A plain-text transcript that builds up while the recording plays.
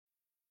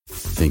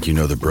Think you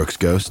know the Brooks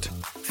Ghost?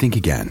 Think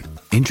again.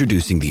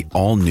 Introducing the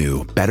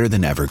all-new,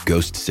 better-than-ever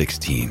Ghost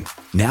 16.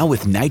 Now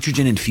with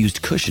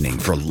nitrogen-infused cushioning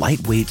for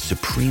lightweight,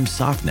 supreme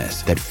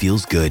softness that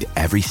feels good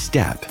every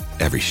step,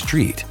 every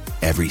street,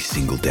 every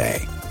single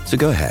day. So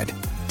go ahead,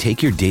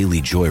 take your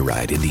daily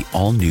joyride in the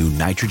all-new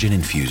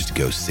nitrogen-infused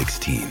Ghost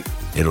 16.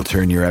 It'll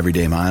turn your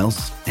everyday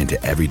miles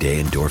into everyday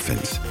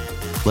endorphins.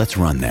 Let's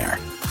run there.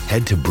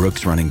 Head to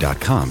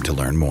brooksrunning.com to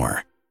learn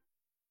more.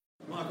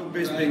 Michael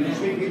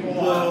Bisping,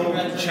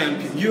 world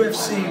champion,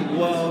 UFC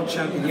world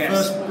champion, the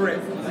first Brit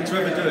to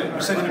ever do it.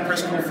 You said in a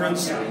press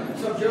conference,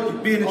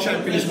 being a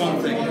champion is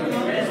one thing. You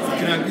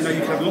can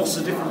have lots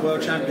of different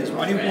world champions,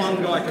 but only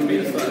one guy can be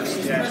the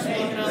first.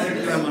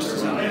 How much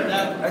does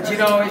that Do you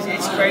know,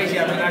 it's crazy.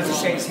 I mean, as you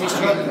say, it's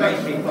history of the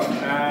making.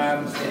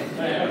 I'm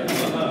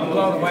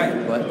blown away.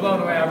 I'm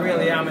blown away, I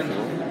really am. And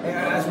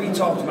as we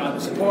talked about,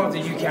 the support of the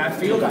UK, I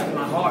feel that in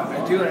my heart.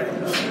 I do it.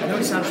 I know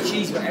it sounds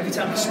cheesy, but every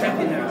time I step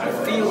in there, I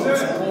feel the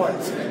support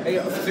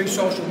through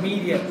social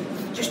media,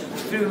 just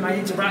through my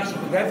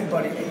interaction with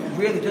everybody. It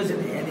really does.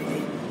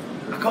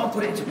 I can't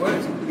put it into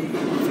words.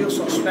 It feels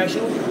so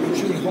special. It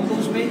truly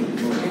humbles me.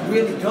 It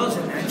really does.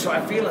 And so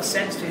I feel a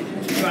sense to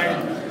try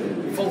and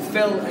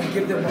fulfill and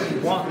give them what they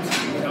want,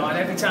 and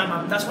every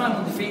time that's why I'm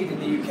undefeated in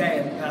the UK,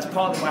 and that's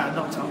part of why I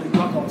knocked out Luke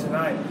Rockhold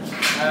tonight.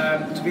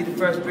 To be the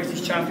first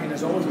British champion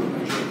has always been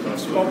my dream.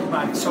 I've spoken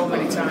about it so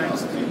many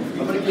times.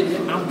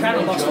 I'm kind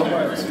of lost for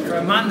words. For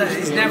a man that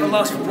is never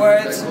lost for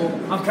words,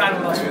 I'm kind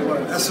of lost for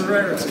words. That's a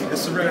rarity.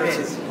 That's a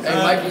rarity. Hey,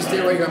 Mike, you stay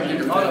away from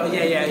your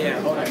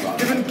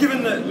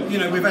Given that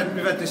we've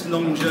had this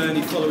long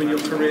journey following your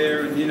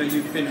career, and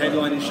you've been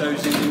headlining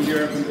shows in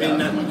Europe,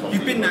 and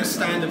you've been that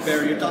standard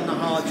bearer. You've done the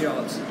hard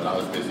yards. But I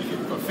was busy.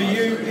 For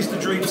you, is the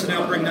dream to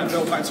now bring that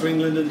belt back to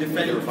England and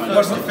defend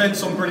first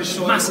defence on British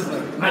soil?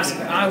 Massively.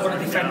 I want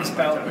to defend this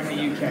belt in the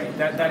UK.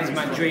 That is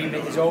my dream.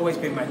 It has always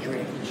been my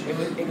dream.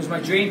 It was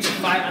my dream to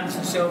fight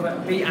Anderson Silva,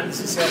 beat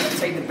Anderson Silva, and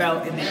take the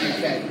belt in the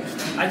UK.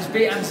 I just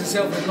beat Anderson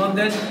Silva in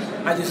London.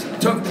 I just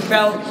took the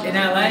belt in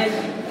LA.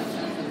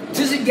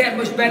 Doesn't get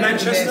much better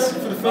Manchester than this.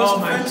 For the first oh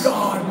my defense?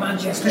 God,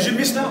 Manchester! Because you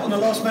missed out on the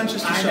last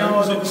Manchester show. I know.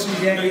 Obviously,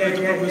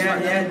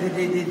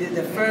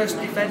 The first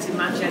defence in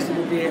Manchester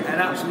would be an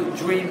absolute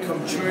dream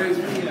come true.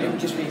 It would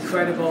just be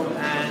incredible,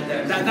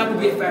 and that would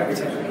be a fairy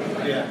tale.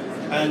 Yeah,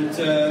 and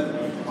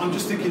I'm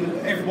just thinking,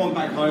 everyone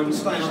back home,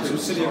 staying up till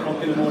 6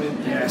 o'clock in the morning.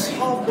 Yeah. It's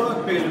hard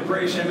work being a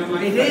British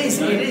MMA. It is.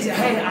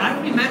 Hey, I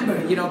remember,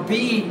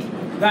 being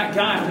that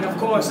guy. I mean, of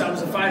course, I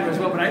was a fighter as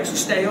well, but I used to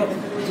stay up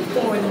till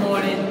 4 in the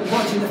morning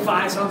watching the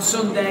fights on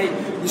Sunday.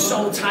 You're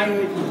so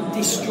tired, you're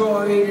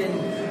destroyed,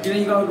 and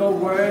you got to go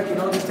work and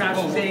all these types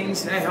of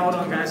things. Hey, hold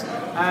on, guys.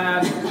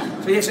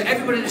 So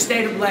everybody that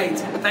stayed up late,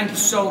 thank you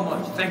so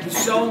much. Thank you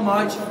so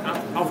much.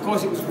 Of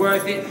course, it was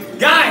worth it,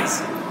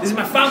 guys. This is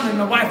my family,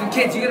 my wife and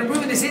kids. You're going to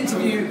ruin this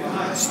interview.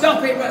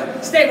 Stop it.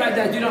 Stay right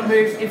there. Do not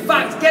move. In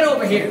fact, get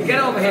over here. Get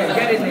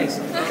in this.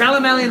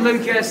 Callum, Ellie, and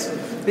Lucas.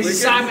 This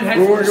is Simon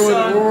Hedford's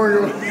son.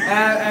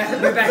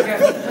 Rebecca.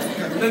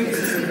 Lucas.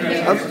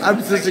 I'm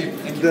such the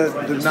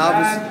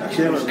novice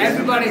camera.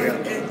 Everybody,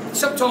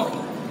 stop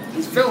talking.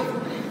 He's filming.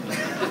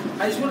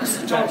 I just want to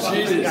talk about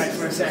this guy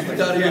for a second. I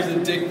thought he was a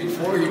dick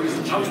before he was a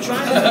dick. I was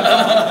trying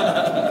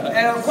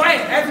to...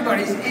 quiet,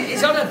 everybody.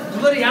 He's on a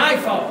bloody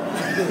iPhone.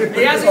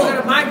 He hasn't got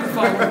a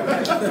microphone.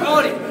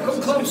 Ollie,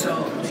 come closer.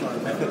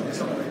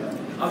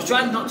 I was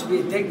trying not to be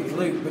a dick with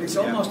Luke, but it's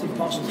almost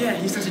impossible. Yeah,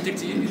 he's such a dick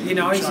to you. He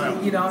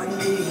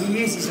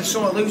is. He's a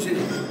sore loser.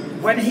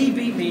 When he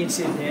beat me in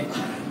Sydney,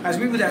 as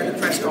we were there at the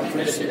press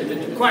conference,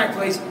 quiet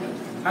please,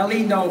 I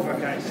leaned over,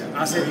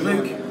 I said,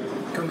 Luke,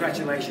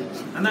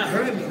 congratulations. And that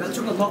hurt me. That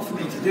took a lot for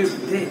me to do.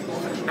 It did.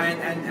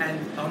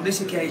 And on this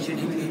occasion,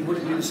 he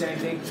wouldn't do the same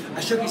thing. I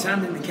shook his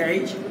hand in the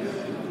cage,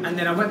 and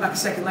then I went back a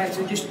second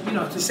later just,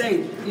 to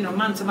say,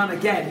 man to man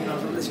again, I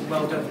was like, listen,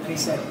 well done. And he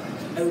said,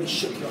 I only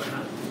shook your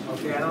hand.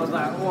 Okay, and I was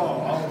like, whoa,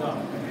 hold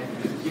on.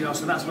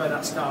 So that's where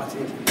that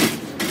started.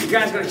 The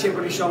guy's got a chip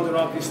on his shoulder,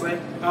 obviously.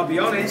 I'll be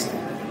honest,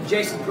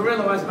 Jason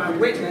Perillo as my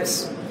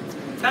witness.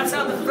 That's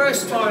how the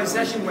first sparring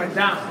session went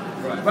down.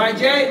 Right,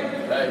 Jay?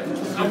 Right.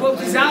 I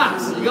whooped his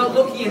ass. He got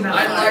lucky in that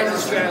fight.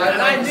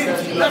 And I knew,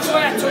 that's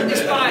why I took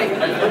this fight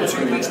on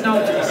 2 weeks'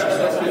 notice.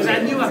 Because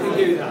I knew I could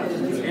do that.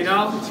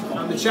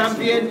 I'm the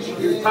champion.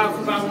 You're pound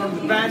for pound one of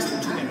the best.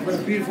 I've got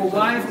a beautiful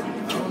wife.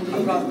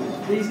 I've got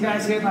these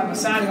guys here by my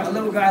side. I've got a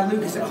little guy,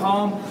 Lucas, at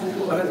home.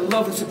 I've got the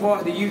love and support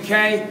of the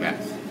UK.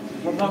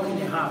 What more can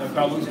you have?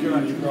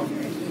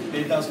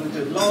 It does look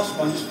good. Last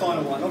one, just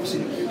final one.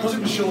 Obviously, because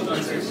it was short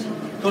notice,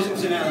 because it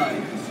was in LA,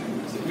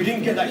 we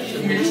didn't get that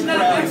huge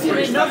crowd.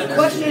 Enough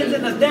questions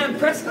in the damn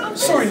press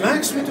conference. Sorry,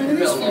 Max, we're doing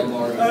this. We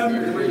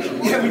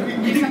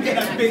didn't get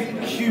that big,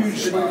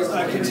 huge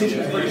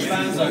contingent of British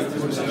fans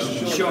over such a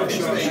short.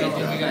 Sure.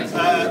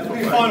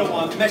 Final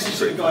one, message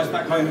to the guys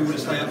back home who want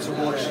to stay up to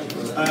watch.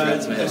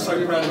 They're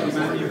so proud of you,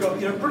 man. You've got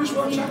British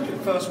World Champion,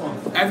 first one.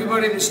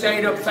 Everybody that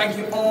stayed up, thank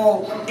you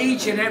all,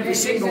 each and every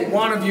single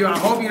one of you. I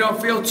hope you don't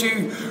feel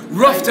too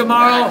rough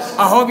tomorrow.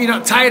 I hope you're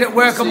not tired at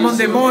work on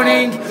Monday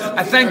morning.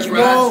 I thank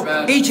you all,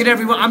 each and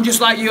every one. I'm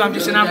just like you. I'm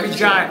just an average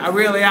guy. I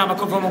really am. I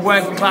come from a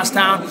working class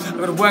town. I've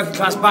got a working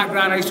class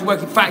background. I used to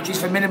work in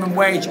factories for minimum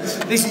wage.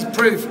 This is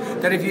proof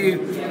that if you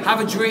have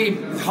a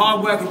dream with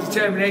hard work and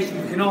determination,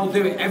 you can all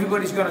do it.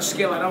 Everybody's got a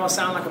skill. I know I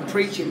sound like I'm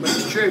preaching, but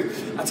it's true.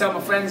 I tell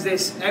my friends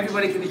this: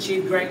 everybody can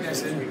achieve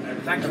greatness,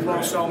 and thank you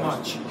all so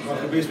much.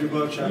 Michael Bisping,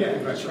 world champion.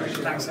 Congratulations.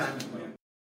 Thanks, Simon.